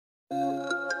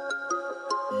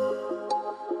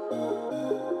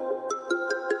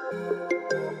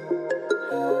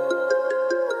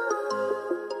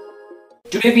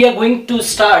Today we are going to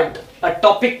start a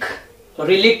topic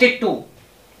related to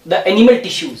the animal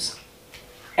tissues,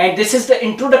 and this is the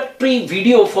introductory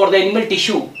video for the animal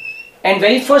tissue. And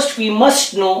very first we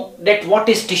must know that what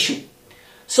is tissue.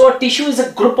 So a tissue is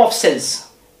a group of cells,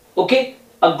 okay,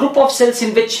 a group of cells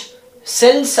in which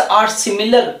cells are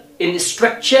similar in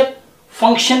structure,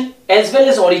 function as well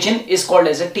as origin is called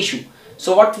as a tissue.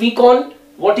 So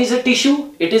what is a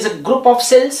tissue? It is a group of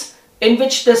cells in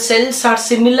which the cells are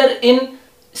similar in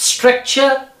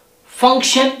structure,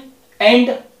 function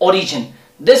and origin.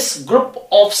 This group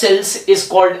of cells is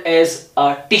called as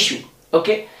a tissue.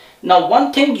 Okay. Now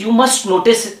one thing you must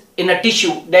notice in a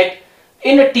tissue, that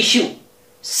in a tissue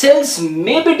cells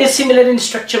may be dissimilar in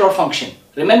structure or function.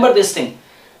 Remember this thing,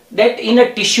 that in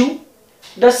a tissue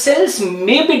the cells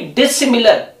may be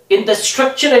dissimilar in the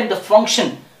structure and the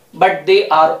function, but they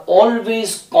are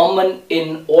always common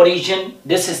in origin.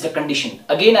 This is the condition.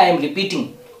 Again I am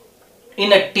repeating,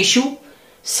 in a tissue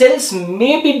cells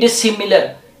may be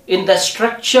dissimilar in the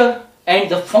structure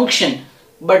and the function,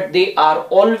 but they are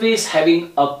always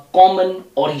having a common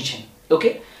origin.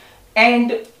 Okay,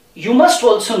 and you must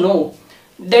also know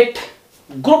that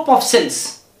group of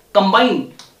cells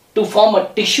combine to form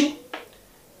a tissue,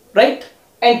 right?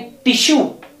 And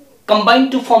tissue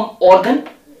combine to form organ,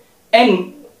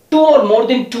 and two or more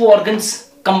than two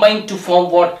organs combine to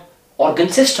form what? Organ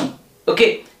system.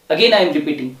 Okay, again I am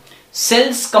repeating,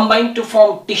 cells combine to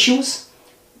form tissues,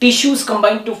 tissues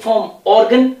combine to form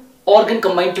organ, organ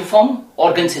combine to form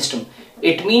organ system.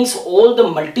 It means all the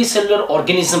multicellular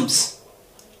organisms,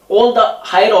 all the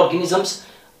higher organisms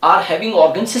are having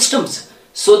organ systems.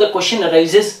 So the question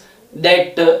arises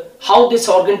that how this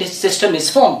organ system is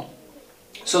formed.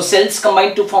 So cells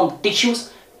combine to form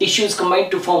tissues, tissues combine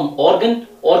to form organ,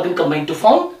 organ combine to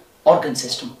form organ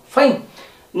system. Fine.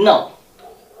 Now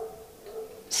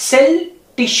cell,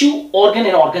 tissue, organ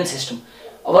and organ system.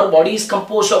 Our body is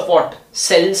composed of what?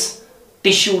 Cells,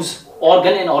 tissues,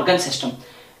 organ and organ system.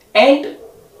 And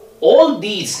all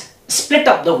these split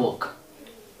up the work.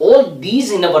 All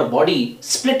these in our body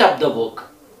split up the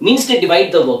work. Means they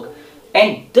divide the work.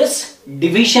 And this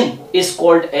division is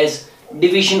called as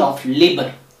division of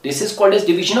labor. This is called as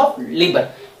division of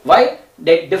labor. Why?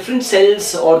 That different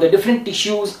cells or the different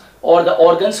tissues or the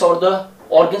organs or the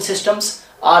organ systems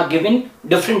are given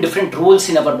different roles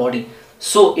in our body.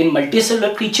 So in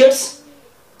multicellular creatures,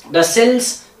 the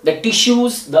cells, the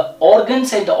tissues, the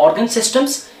organs and the organ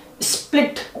systems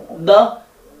split the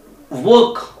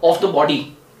work of the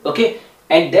body. Okay,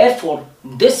 and therefore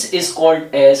this is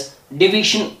called as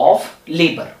division of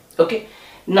labor. Okay,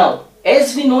 now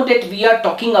as we know that we are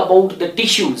talking about the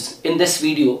tissues in this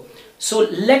video, so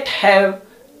let's have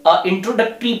an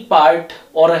introductory part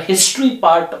or a history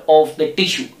part of the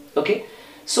tissue. Okay,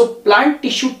 so plant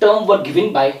tissue term were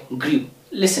given by Grew.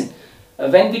 Listen,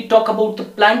 when we talk about the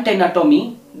plant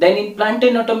anatomy, then in plant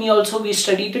anatomy also we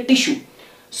study the tissue.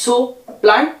 So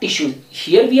plant tissue,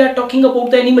 here we are talking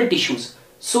about the animal tissues.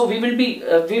 So we will be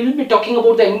talking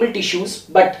about the animal tissues,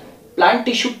 but plant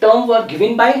tissue term were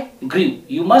given by Grew.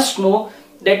 You must know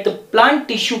that the plant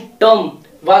tissue term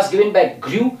was given by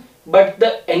Grew, but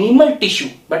the animal tissue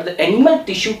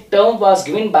term was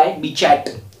given by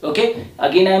Bichat. Okay,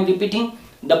 again I am repeating,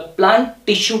 the plant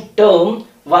tissue term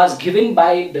was given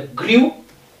by the Grew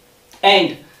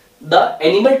and the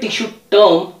animal tissue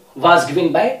term was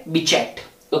given by Bichat.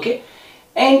 Okay,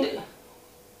 and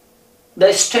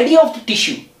the study of the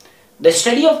tissue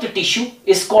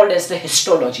is called as the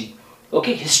histology.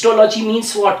 Okay, histology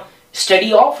means what?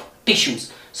 Study of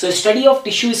tissues. So study of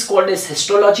tissue is called as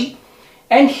histology,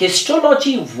 and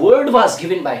histology word was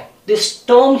given by, this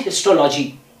term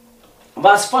histology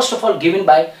was first of all given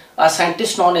by a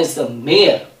scientist known as the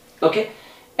Mayer. Okay,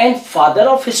 and father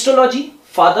of histology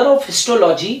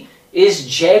is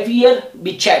Javier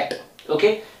Bichat.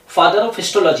 Okay, father of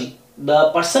histology,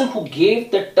 the person who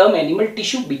gave the term animal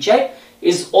tissue, Bichat,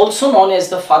 is also known as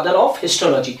the father of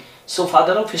histology. So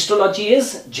father of histology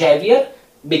is Javier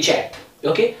Bichat.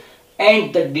 Okay,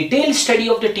 and the detailed study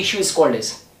of the tissue is called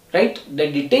as, right,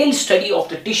 the detailed study of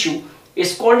the tissue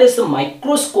is called as the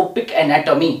microscopic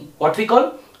anatomy. What we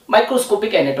call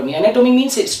microscopic anatomy. Anatomy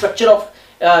means a structure of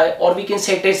or we can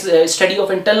say it is a study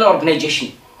of internal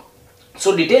organization.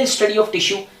 So detailed study of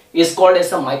tissue is called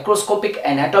as the microscopic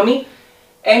anatomy,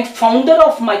 and founder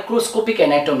of the microscopic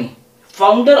anatomy,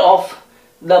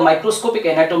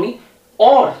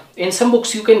 or in some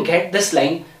books you can get this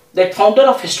line, that founder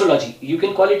of histology, you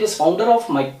can call it as founder of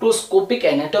microscopic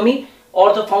anatomy,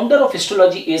 or the founder of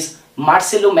histology is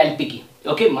Marcello Malpighi.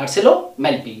 Okay, Marcello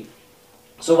Malpighi.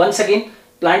 So once again,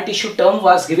 plant tissue term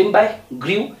was given by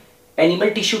Grew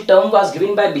animal tissue term was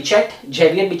given by Bichat,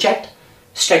 Xavier Bichat.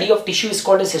 Study of tissue is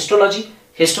called as histology.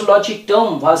 Histology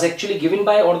term was actually given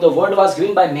by, or the word was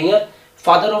given by Mayer.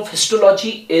 Father of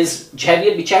histology is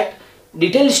Xavier Bichat.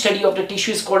 Detailed study of the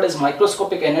tissue is called as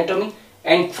microscopic anatomy,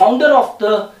 and founder of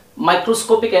the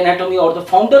microscopic anatomy or the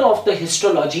founder of the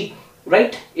histology,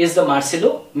 right, is the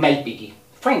Marcello Malpighi.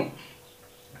 Fine.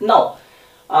 Now,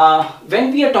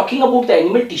 when we are talking about the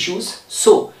animal tissues,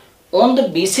 so on the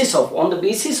basis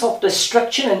of the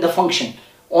structure and the function,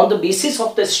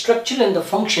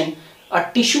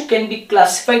 a tissue can be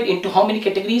classified into how many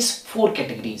categories? 4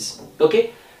 categories.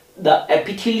 Okay, the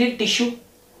epithelial tissue,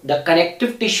 the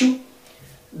connective tissue,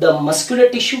 the muscular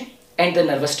tissue, and the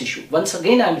nervous tissue. Once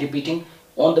again I am repeating,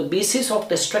 on the basis of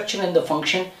the structure and the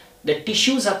function, the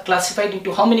tissues are classified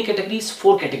into how many categories?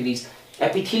 4 categories.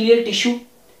 Epithelial tissue,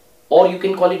 or you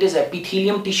can call it as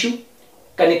epithelium tissue,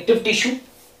 connective tissue,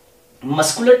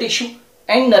 muscular tissue,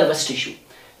 and nervous tissue.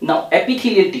 Now,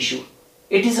 epithelial tissue,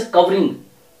 it is a covering.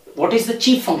 What is the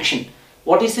chief function?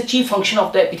 What is the chief function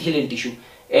of the epithelial tissue?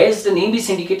 As the name is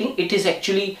indicating, it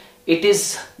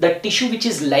is the tissue which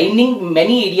is lining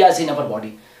many areas in our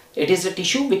body. It is a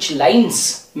tissue which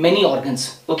lines many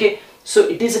organs. Okay, so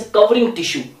it is a covering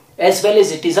tissue as well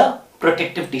as it is a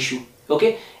protective tissue.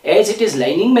 Okay, as it is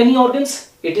lining many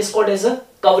organs, it is called as a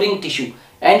covering tissue,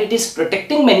 and it is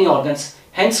protecting many organs,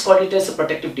 hence called it as a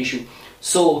protective tissue.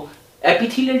 So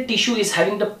epithelial tissue is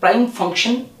having the prime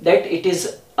function that it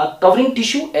is a covering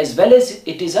tissue as well as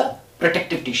it is a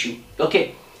protective tissue.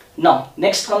 Okay, now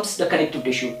next comes the connective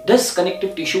tissue. This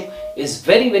connective tissue is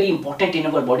very, very important in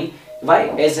our body. Why?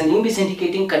 As the name is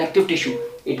indicating, connective tissue,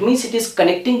 it means it is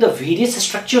connecting the various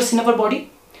structures in our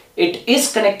body. It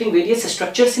is connecting various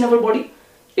structures in our body.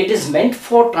 It is meant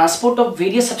for transport of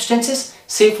various substances.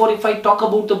 Say for if I talk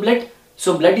about the blood,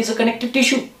 so blood is a connective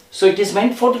tissue. So it is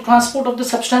meant for the transport of the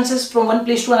substances from one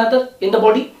place to another in the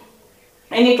body.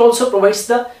 And it also provides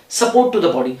the support to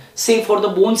the body. Say for the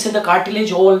bones and the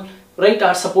cartilage, all right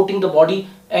are supporting the body,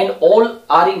 and all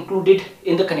are included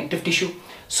in the connective tissue.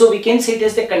 So we can say it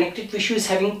as the connective tissue is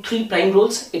having 3 prime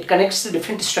roles. It connects the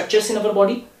different structures in our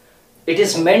body. It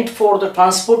is meant for the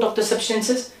transport of the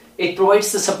substances. It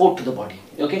provides the support to the body.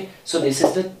 Okay, so this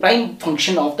is the prime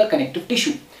function of the connective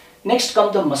tissue. Next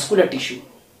comes the muscular tissue.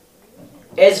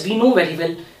 As we know very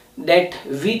well that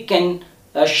we can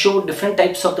show different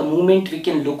types of the movement, we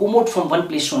can locomote from one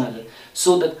place to another.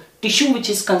 So the tissue which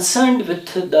is concerned with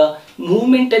the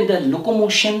movement and the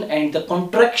locomotion and the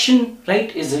contraction,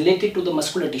 right, is related to the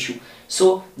muscular tissue.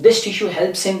 So this tissue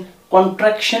helps in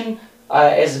contraction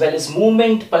as well as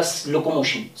movement plus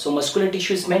locomotion. So muscular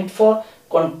tissue is meant for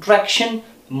contraction,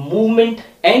 movement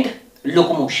and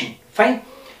locomotion. Fine.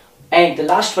 And the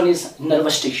last one is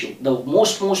nervous tissue. The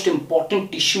most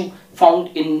important tissue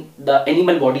found in the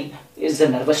animal body is the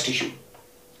nervous tissue,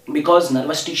 because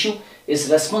nervous tissue is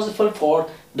responsible for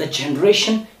the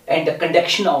generation and the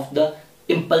conduction of the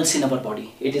impulse in our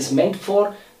body. It is meant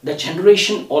for the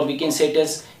generation, or we can say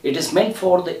it is meant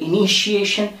for the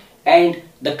initiation and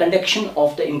the conduction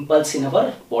of the impulse in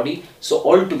our body. So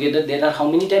altogether there are how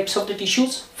many types of the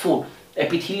tissues? 4.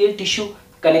 Epithelial tissue,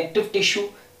 connective tissue,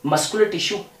 muscular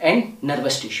tissue and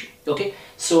nervous tissue. Okay,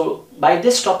 so by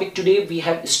this topic today we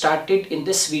have started in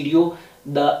this video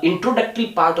the introductory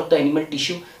part of the animal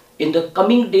tissue. In the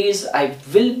coming days I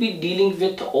will be dealing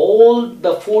with all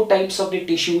the 4 types of the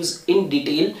tissues in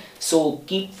detail. So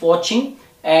keep watching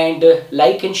and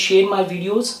like and share my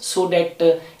videos so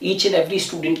that each and every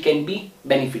student can be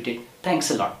benefited.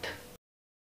 Thanks a lot.